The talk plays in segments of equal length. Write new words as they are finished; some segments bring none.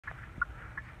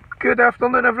Good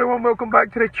afternoon everyone, welcome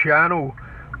back to the channel.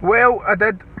 Well, I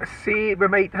did say we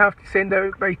might have to send it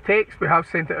out by text. We have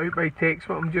sent it out by text,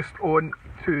 but I'm just on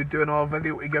to do another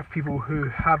video to give people who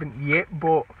haven't yet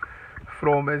bought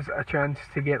from us a chance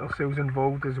to get themselves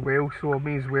involved as well. So I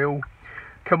may as well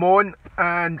come on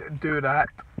and do that.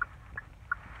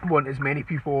 Want as many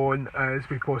people on as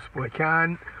we possibly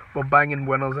can. We're banging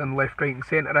winners in left, right and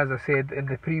centre, as I said in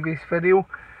the previous video,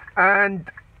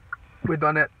 and we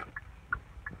done it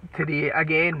today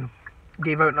again.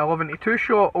 Gave out an 11 to 2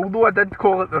 shot, although I did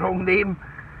call it the wrong name.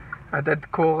 I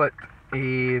did call it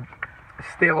a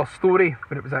Stellar Story,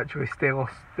 but it was actually Stellar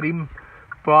Stream.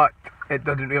 But it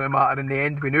didn't really matter in the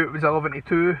end. We knew it was 11 to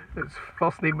 2. Its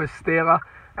first name was Stella,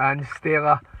 and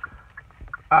Stella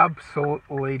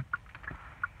absolutely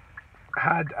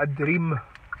had a dream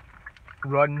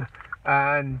run,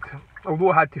 and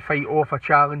although I had to fight off a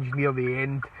challenge near the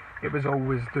end, it was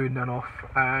always doing enough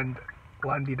and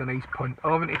landed a nice punt.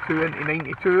 11 to 2 into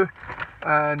 92,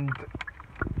 and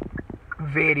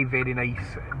very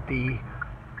nice day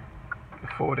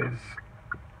for us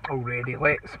already.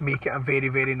 Let's make it a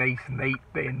very nice night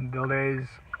then. There is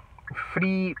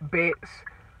 3 bets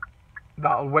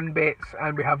that'll win bets,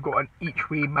 and we have got an each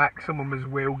way maximum as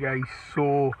well, guys.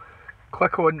 So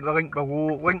click on the link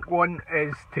below. Link 1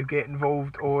 is to get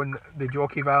involved on the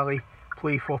Jockey Valet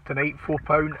play for tonight.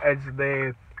 £4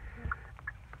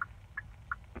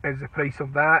 is the price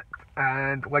of that,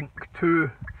 and link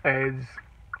 2 is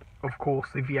of course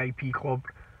the VIP club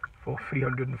for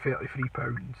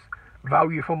 £333.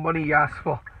 Value for money you ask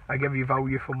for, I give you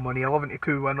value for money. 11 to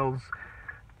 2 winners,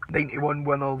 91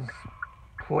 winners,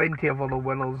 plenty of other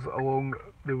winners along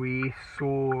the way.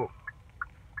 So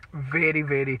very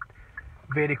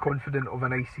confident of a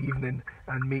nice evening,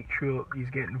 and make sure you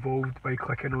get involved by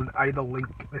clicking on either link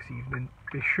this evening.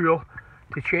 Be sure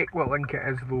to check what link it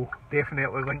is though.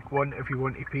 Definitely link 1 if you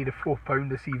want to pay the £4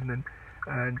 this evening,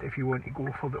 and if you want to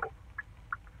go for the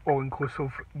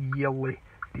all-inclusive yearly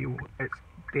deal, it's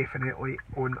definitely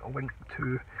on link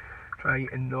 2. Try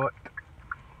and not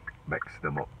mix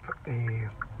them up,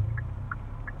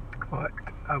 but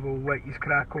I will let you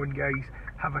crack on, guys.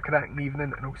 Have a cracking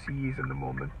evening, and I'll see you in the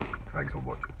morning. Thanks for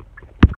watching.